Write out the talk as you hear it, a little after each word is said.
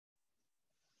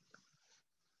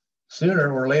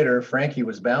Sooner or later, Frankie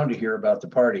was bound to hear about the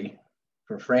party,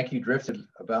 for Frankie drifted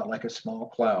about like a small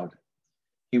cloud.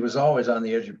 He was always on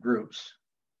the edge of groups.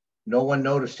 No one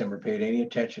noticed him or paid any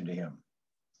attention to him.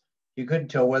 You couldn't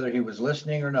tell whether he was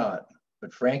listening or not,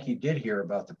 but Frankie did hear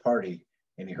about the party,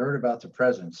 and he heard about the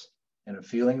presents, and a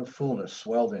feeling of fullness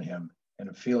swelled in him, and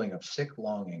a feeling of sick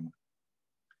longing.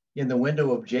 In the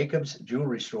window of Jacob's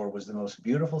jewelry store was the most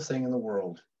beautiful thing in the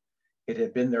world. It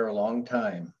had been there a long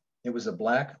time. It was a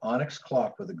black onyx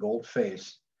clock with a gold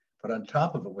face, but on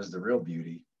top of it was the real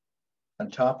beauty.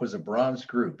 On top was a bronze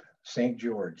group, St.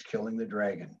 George killing the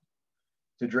dragon.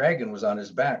 The dragon was on his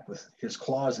back with his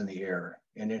claws in the air,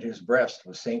 and in his breast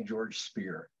was St. George's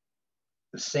spear.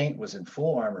 The saint was in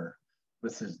full armor,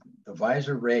 with the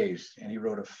visor raised, and he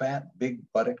rode a fat, big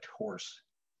buttocked horse.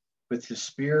 With his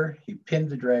spear, he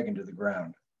pinned the dragon to the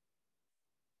ground.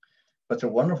 But the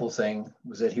wonderful thing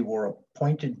was that he wore a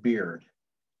pointed beard,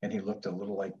 and he looked a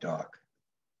little like Doc.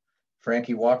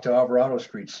 Frankie walked to Alvarado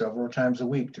Street several times a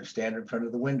week to stand in front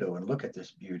of the window and look at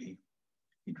this beauty.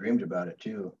 He dreamed about it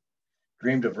too,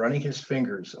 dreamed of running his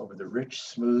fingers over the rich,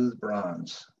 smooth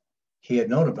bronze. He had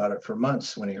known about it for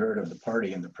months when he heard of the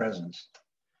party and the presents.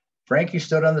 Frankie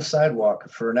stood on the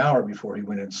sidewalk for an hour before he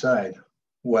went inside.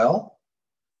 "Well?"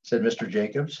 said Mr.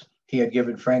 Jacobs. He had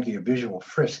given Frankie a visual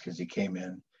frisk as he came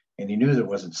in, and he knew there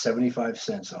wasn't 75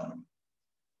 cents on him.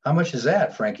 "How much is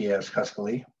that?" Frankie asked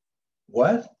huskily.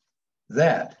 "What?"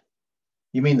 "That.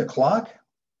 You mean the clock?"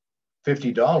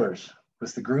 $50.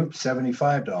 With the group,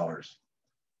 $75.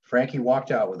 Frankie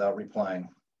walked out without replying.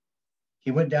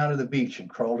 He went down to the beach and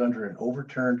crawled under an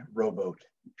overturned rowboat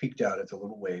and peeked out at the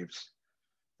little waves.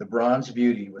 The bronze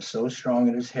beauty was so strong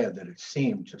in his head that it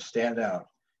seemed to stand out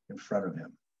in front of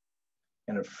him.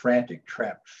 And a frantic,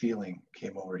 trapped feeling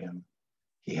came over him.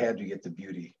 He had to get the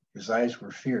beauty. His eyes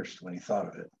were fierce when he thought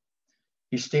of it.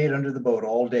 He stayed under the boat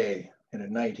all day, and at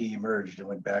night he emerged and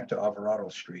went back to Alvarado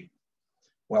Street.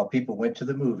 While people went to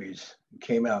the movies and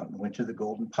came out and went to the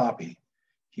Golden Poppy,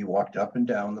 he walked up and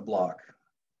down the block.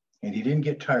 And he didn't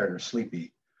get tired or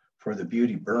sleepy, for the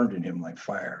beauty burned in him like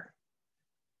fire.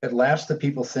 At last, the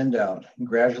people thinned out and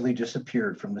gradually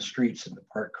disappeared from the streets, and the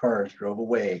parked cars drove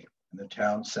away, and the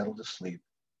town settled to sleep.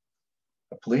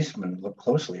 A policeman looked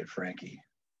closely at Frankie.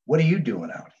 "What are you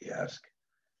doing out?" he asked.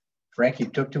 Frankie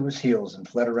took to his heels and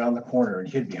fled around the corner and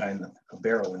hid behind a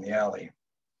barrel in the alley.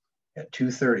 At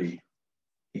 2:30,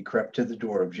 he crept to the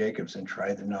door of Jacobs and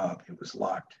tried the knob. It was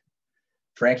locked.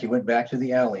 Frankie went back to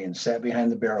the alley and sat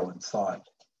behind the barrel and thought.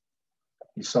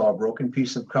 He saw a broken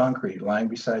piece of concrete lying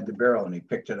beside the barrel, and he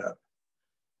picked it up.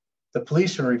 The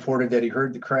policeman reported that he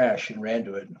heard the crash and ran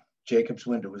to it. Jacob's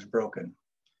window was broken.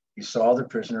 He saw the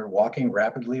prisoner walking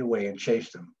rapidly away and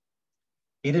chased him.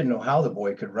 He didn't know how the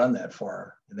boy could run that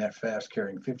far and that fast,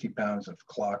 carrying 50 pounds of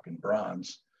clock and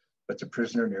bronze, but the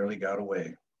prisoner nearly got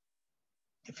away.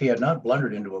 If he had not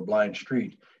blundered into a blind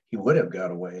street, he would have got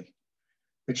away.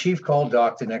 The chief called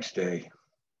Doc the next day.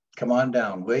 "Come on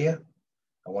down, will you?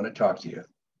 I want to talk to you."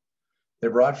 They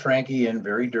brought Frankie in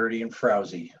very dirty and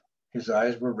frowsy. His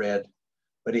eyes were red,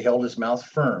 but he held his mouth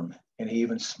firm, and he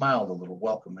even smiled a little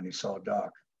welcome when he saw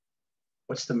Doc.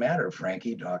 "What's the matter,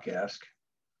 Frankie?" Doc asked.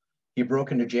 "He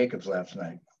broke into Jacob's last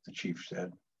night," the chief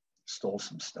said. "Stole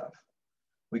some stuff.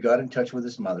 We got in touch with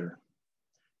his mother.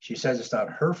 She says it's not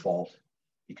her fault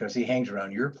because he hangs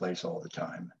around your place all the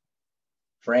time."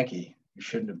 "Frankie, you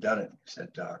shouldn't have done it,"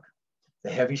 said Doc.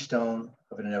 The heavy stone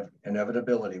of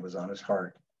inevitability was on his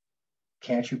heart.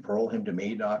 "Can't you parole him to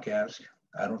me?" Doc asked.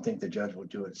 "I don't think the judge will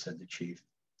do it," said the chief.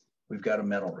 "We've got a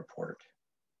mental report."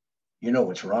 "You know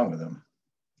what's wrong with him."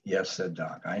 "Yes," said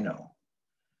Doc, "I know."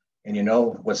 "And you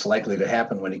know what's likely to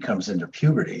happen when he comes into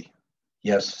puberty."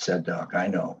 "Yes," said Doc, "I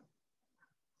know."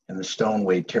 And the stone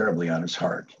weighed terribly on his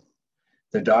heart.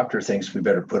 "The doctor thinks we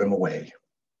better put him away.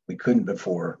 We couldn't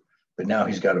before, but now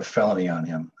he's got a felony on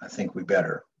him. I think we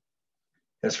better."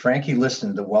 As Frankie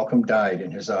listened, the welcome died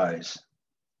in his eyes.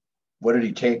 "What did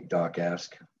he take?" Doc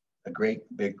asked. "A great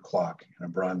big clock and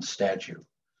a bronze statue.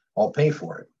 I'll pay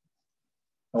for it."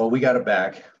 "Oh, we got it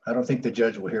back. I don't think the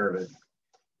judge will hear of it.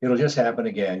 It'll just happen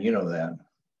again, you know that."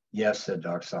 "Yes," said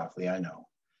Doc softly, "I know.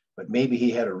 But maybe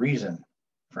he had a reason."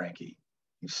 "Frankie,"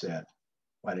 he said,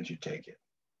 "why did you take it?"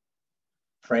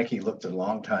 Frankie looked a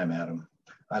long time at him.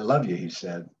 "I love you," he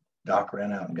said. Doc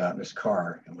ran out and got in his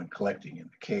car and went collecting in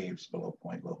the caves below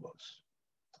Point Lobos.